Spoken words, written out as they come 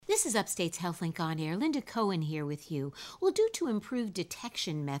This is Upstate's HealthLink on Air. Linda Cohen here with you. Well, due to improved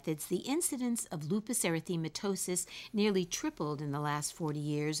detection methods, the incidence of lupus erythematosus nearly tripled in the last 40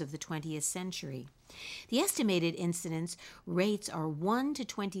 years of the 20th century. The estimated incidence rates are 1 to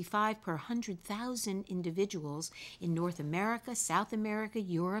 25 per 100,000 individuals in North America, South America,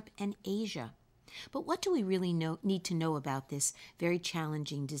 Europe, and Asia. But what do we really need to know about this very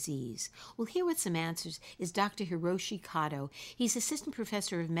challenging disease? Well, here with some answers is Dr. Hiroshi Kato. He's assistant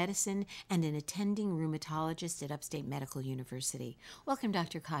professor of medicine and an attending rheumatologist at Upstate Medical University. Welcome,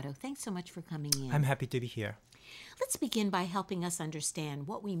 Dr. Kato. Thanks so much for coming in. I'm happy to be here. Let's begin by helping us understand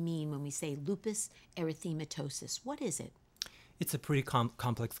what we mean when we say lupus erythematosus. What is it? It's a pretty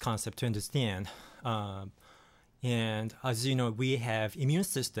complex concept to understand. And as you know, we have immune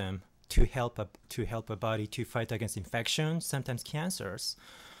system to help a body to fight against infections, sometimes cancers.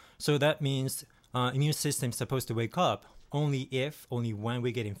 So that means immune system is supposed to wake up only when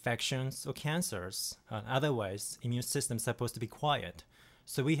we get infections or cancers. Otherwise, immune system is supposed to be quiet.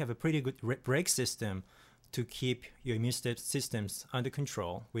 So we have a pretty good brake system to keep your immune systems under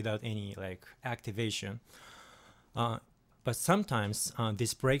control without any activation. But sometimes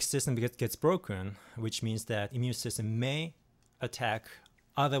this brake system gets broken, which means that immune system may attack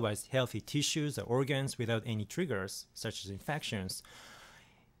otherwise healthy tissues or organs without any triggers, such as infections.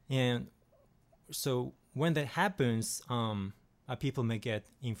 And so when that happens, people may get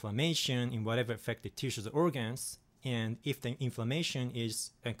inflammation in whatever affected tissues or organs. And if the inflammation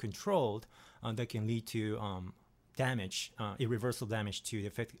is uncontrolled, that can lead to damage, irreversible damage to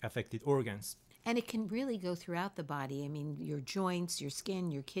the affected organs. And it can really go throughout the body. I mean, your joints, your skin,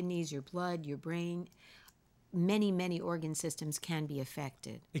 your kidneys, your blood, your brain. Many organ systems can be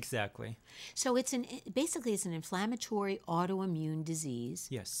affected. Exactly. So basically it's an inflammatory autoimmune disease.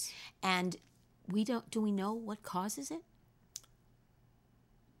 Yes. And do we know what causes it?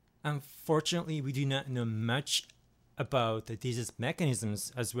 Unfortunately, we do not know much about the disease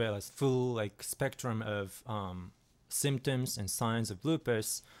mechanisms as well as full spectrum of symptoms and signs of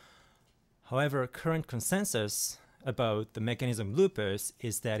lupus. However, current consensus about the mechanism of lupus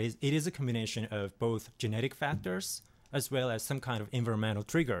is that it is a combination of both genetic factors as well as some kind of environmental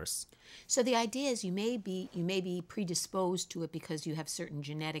triggers. So the idea is you may be predisposed to it because you have certain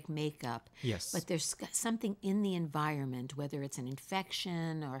genetic makeup. Yes. But there's something in the environment, whether it's an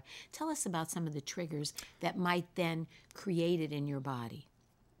infection or tell us about some of the triggers that might then create it in your body.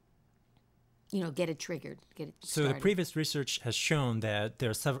 Get it triggered, get it started. So the previous research has shown that there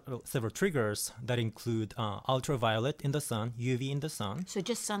are several triggers that include ultraviolet in the sun, UV in the sun. So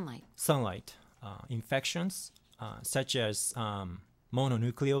just sunlight. Sunlight. Infections such as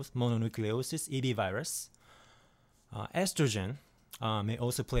mononucleosis, EB virus. Estrogen may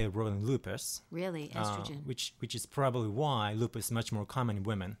also play a role in lupus. Really, estrogen. Which is probably why lupus is much more common in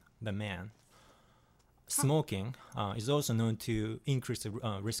women than men. Smoking is also known to increase the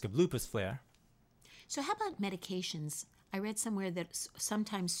risk of lupus flare. So how about medications? I read somewhere that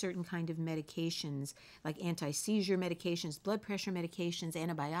sometimes certain kind of medications, like anti-seizure medications, blood pressure medications,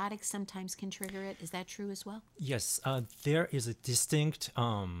 antibiotics sometimes can trigger it. Is that true as well? Yes, there is a distinct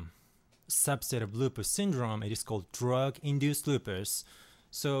subset of lupus syndrome. It is called drug-induced lupus.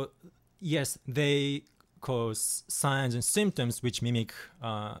 So yes, they cause signs and symptoms which mimic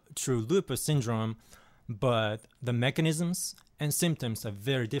true lupus syndrome, but the mechanisms and symptoms are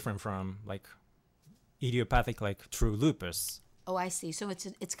very different from idiopathic true lupus. Oh, I see. So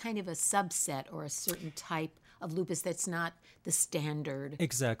it's kind of a subset or a certain type of lupus that's not the standard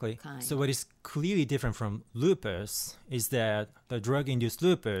Exactly. kind. So what is clearly different from lupus is that the drug-induced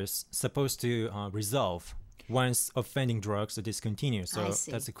lupus is supposed to resolve once offending drugs are discontinued. So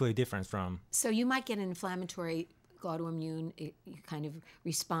that's a clear difference from... So you might get an inflammatory autoimmune kind of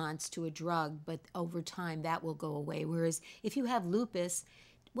response to a drug, but over time that will go away. Whereas if you have lupus,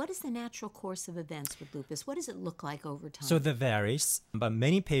 what is the natural course of events with lupus? What does it look like over time? So that varies, but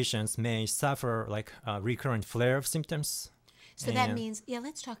many patients may suffer a recurrent flare of symptoms. So that means,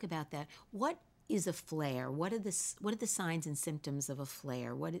 let's talk about that. What is a flare? What are the signs and symptoms of a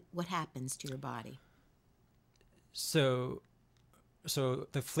flare? What happens to your body? So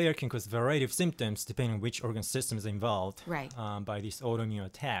the flare can cause a variety of symptoms depending on which organ system is involved. Right. By this autoimmune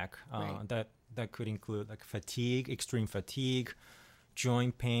attack. Right. That could include fatigue, extreme fatigue,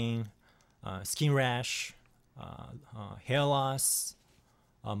 joint pain, skin rash, hair loss,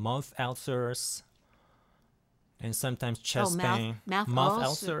 mouth ulcers, and sometimes chest pain.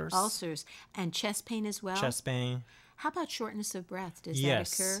 Mouth ulcers. And chest pain as well? Chest pain. How about shortness of breath? Does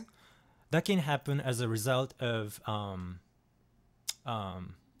that occur? That can happen as a result of some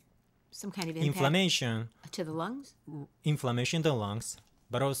kind of inflammation to the lungs? Inflammation in the lungs,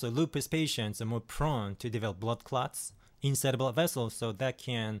 but also lupus patients are more prone to develop blood clots inside the blood vessels, so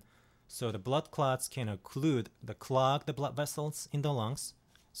the blood clots can clog the blood vessels in the lungs,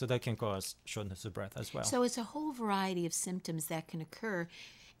 so that can cause shortness of breath as well. So it's a whole variety of symptoms that can occur.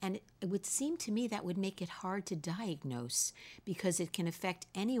 And it would seem to me that would make it hard to diagnose because it can affect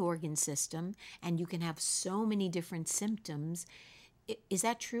any organ system and you can have so many different symptoms. Is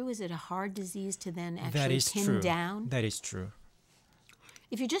that true? Is it a hard disease to then actually pin down? That is true.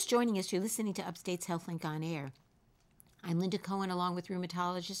 If you're just joining us, you're listening to Upstate's HealthLink on Air. I'm Linda Cohen, along with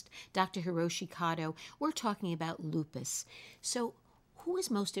rheumatologist Dr. Hiroshi Kato. We're talking about lupus. So who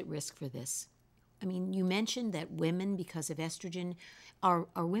is most at risk for this? I mean, you mentioned that women, because of estrogen, are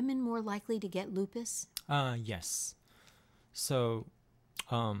women more likely to get lupus? Yes. So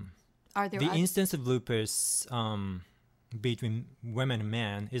are there the incidence of lupus between women and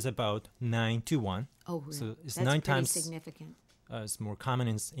men is about 9 to 1. Oh, really? So it's That's 9 pretty times significant. It's more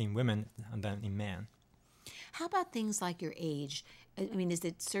common in women than in men. How about things like your age? I mean, is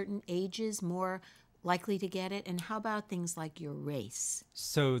it certain ages more likely to get it? And how about things like your race?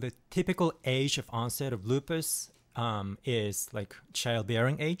 So the typical age of onset of lupus is like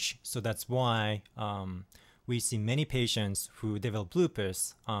childbearing age. So that's why we see many patients who develop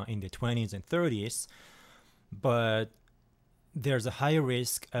lupus in the 20s and 30s. But there's a higher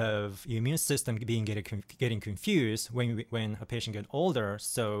risk of immune system getting confused when a patient gets older.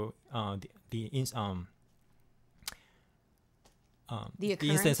 So the incidence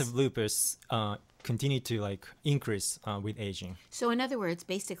of lupus continue to increase with aging. So in other words,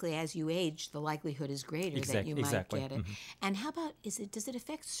 basically as you age, the likelihood is greater that you might get it. Mm-hmm. And how about, does it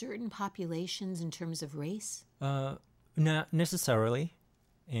affect certain populations in terms of race? Not necessarily.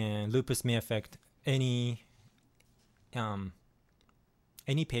 And lupus may affect any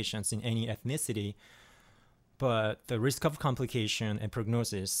patients in any ethnicity, but the risk of complication and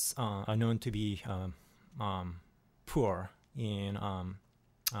prognosis are known to be poor in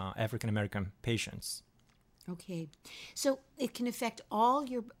African American patients. Okay, so it can affect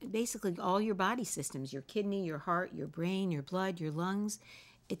basically all your body systems: your kidney, your heart, your brain, your blood, your lungs.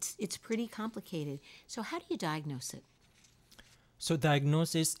 It's pretty complicated. So how do you diagnose it? So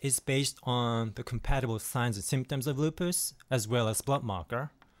diagnosis is based on the compatible signs and symptoms of lupus as well as blood marker.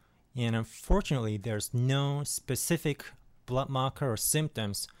 And unfortunately, there's no specific blood marker or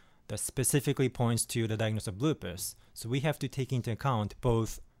symptoms that specifically points to the diagnosis of lupus. So we have to take into account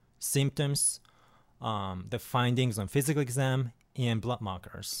both symptoms, the findings on physical exam, and blood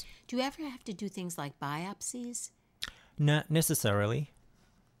markers. Do you ever have to do things like biopsies? Not necessarily.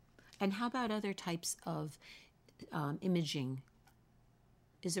 And how about other types of imaging?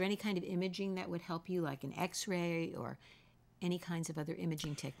 Is there any kind of imaging that would help you, like an X-ray or any kinds of other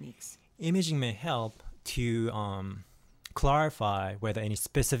imaging techniques? Imaging may help to clarify whether any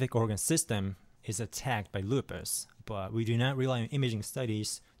specific organ system is attacked by lupus, but we do not rely on imaging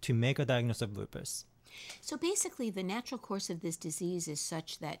studies to make a diagnosis of lupus. So basically, the natural course of this disease is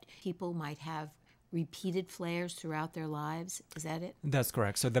such that people might have repeated flares throughout their lives. Is that it? That's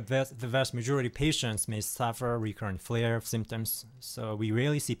correct. So the vast majority of patients may suffer recurrent flare symptoms. So we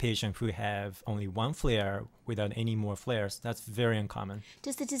rarely see patients who have only one flare without any more flares. That's very uncommon.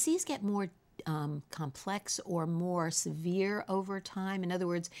 Does the disease get more complex or more severe over time? In other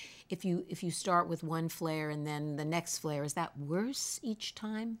words, if you start with one flare and then the next flare, is that worse each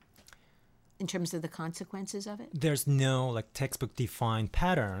time in terms of the consequences of it? There's no textbook defined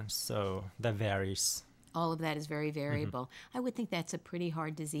pattern, so that varies. All of that is very variable. Mm-hmm. I would think that's a pretty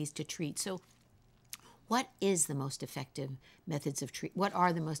hard disease to treat. So what are the most effective methods of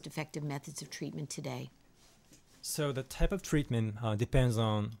treatment today? So the type of treatment depends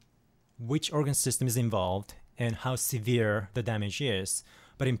on which organ system is involved and how severe the damage is.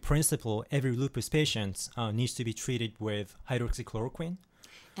 But in principle, every lupus patient needs to be treated with hydroxychloroquine.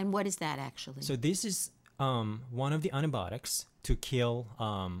 And what is that actually? So this is one of the antibiotics to kill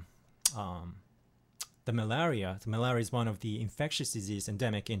the malaria. The malaria is one of the infectious diseases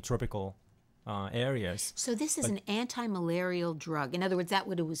endemic in tropical areas. So this is an anti-malarial drug. In other words, that's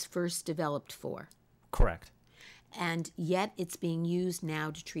what it was first developed for. Correct. And yet it's being used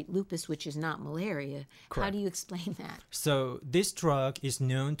now to treat lupus, which is not malaria. Correct. How do you explain that? So this drug is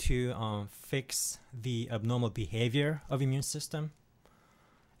known to fix the abnormal behavior of immune system.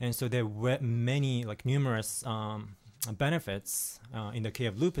 And so there were numerous benefits in the care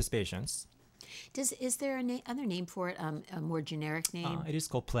of lupus patients. Is there other name for it, a more generic name? It is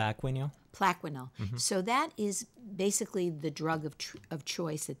called Plaquenil. Plaquenil. Mm-hmm. So that is basically the drug of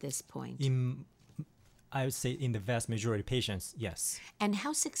choice at this point. I would say in the vast majority of patients, yes. And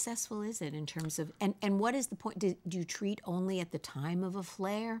how successful is it in terms of, and what is the point? Do you treat only at the time of a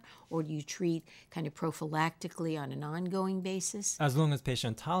flare, or do you treat kind of prophylactically on an ongoing basis? As long as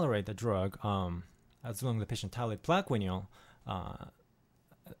patient tolerate the drug, as long as the patient tolerate Plaquenil,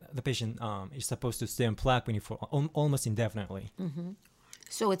 the patient is supposed to stay on Plaquenil for almost indefinitely. Mm-hmm.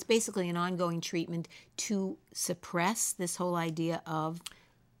 So it's basically an ongoing treatment to suppress this whole idea of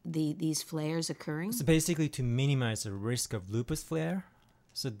these flares occurring? So basically to minimize the risk of lupus flare.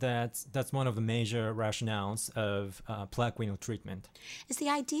 So that's one of the major rationales of Plaquenil treatment. Is the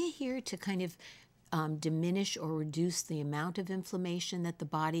idea here to kind of diminish or reduce the amount of inflammation that the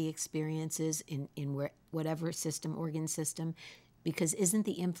body experiences in whatever system, organ system? Because isn't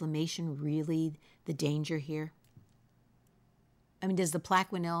the inflammation really the danger here? I mean, does the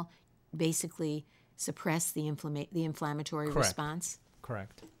Plaquenil basically suppress the inflammatory Correct. response?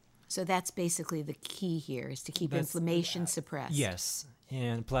 Correct. So that's basically the key here, is to keep inflammation suppressed. Yes,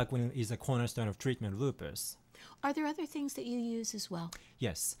 and Plaquenil is a cornerstone of treatment of lupus. Are there other things that you use as well?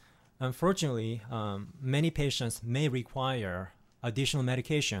 Yes. Unfortunately, many patients may require additional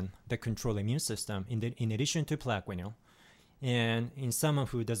medication that control the immune system in addition to Plaquenil. And in someone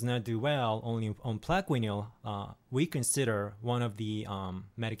who does not do well only on Plaquenil, we consider one of the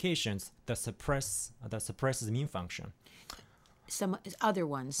medications that suppresses immune function. Some other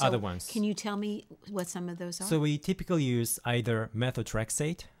ones. Other ones. Can you tell me what some of those are? So we typically use either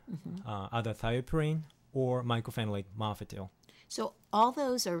methotrexate, azathioprine, or mycophenolate mofetil. So all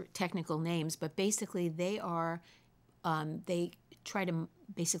those are technical names, but basically they are, they try to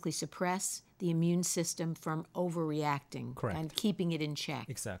basically suppress the immune system from overreacting. Correct. And keeping it in check.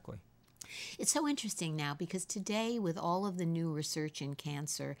 Exactly. It's so interesting now because today, with all of the new research in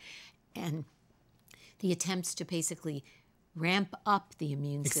cancer and the attempts to basically ramp up the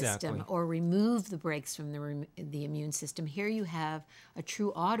immune system Exactly. or remove the brakes from the immune system, here you have a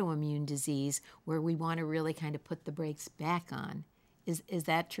true autoimmune disease where we want to really kind of put the brakes back on. Is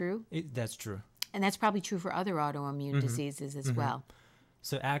that true? That's true. And that's probably true for other autoimmune diseases as well.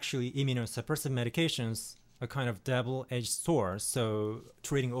 So actually, immunosuppressive medications are kind of double-edged sword. So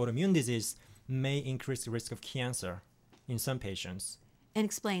treating autoimmune disease may increase the risk of cancer in some patients. And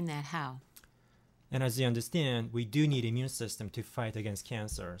explain that how. And as you understand, we do need immune system to fight against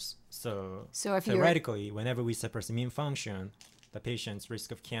cancers. So if theoretically, whenever we suppress immune function, the patient's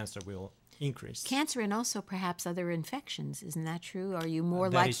risk of cancer will increase. Cancer and also perhaps other infections, isn't that true? Are you more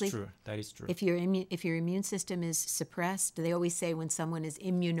That likely? is true. That is true. If your immune system is suppressed, they always say when someone is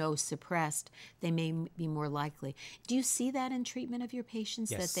immunosuppressed, they may be more likely. Do you see that in treatment of your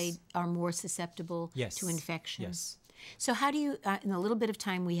patients, Yes. that they are more susceptible Yes. to infection? Yes. So how do you, in the little bit of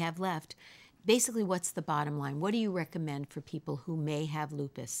time we have left, basically what's the bottom line? What do you recommend for people who may have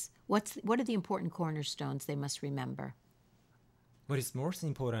lupus? What are the important cornerstones they must remember? What is most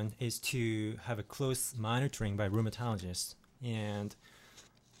important is to have a close monitoring by rheumatologists. And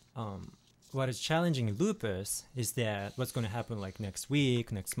what is challenging in lupus is that what's going to happen like next week,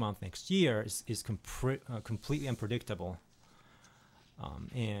 next month, next year is completely unpredictable.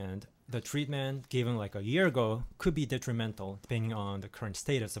 And the treatment given like a year ago could be detrimental depending on the current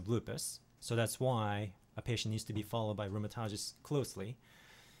status of lupus. So that's why a patient needs to be followed by rheumatologists closely.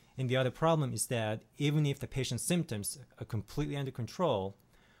 And the other problem is that even if the patient's symptoms are completely under control,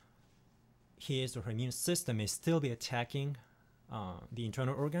 his or her immune system may still be attacking the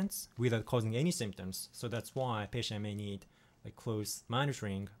internal organs without causing any symptoms. So that's why a patient may need like close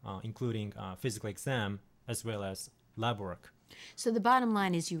monitoring, including physical exam as well as lab work. So the bottom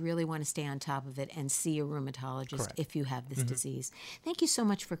line is you really want to stay on top of it and see a rheumatologist Correct. if you have this disease. Thank you so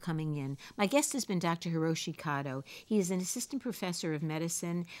much for coming in. My guest has been Dr. Hiroshi Kato. He is an assistant professor of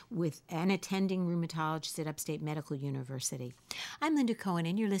medicine and attending rheumatologist at Upstate Medical University. I'm Linda Cohen,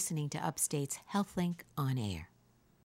 and you're listening to Upstate's HealthLink on Air.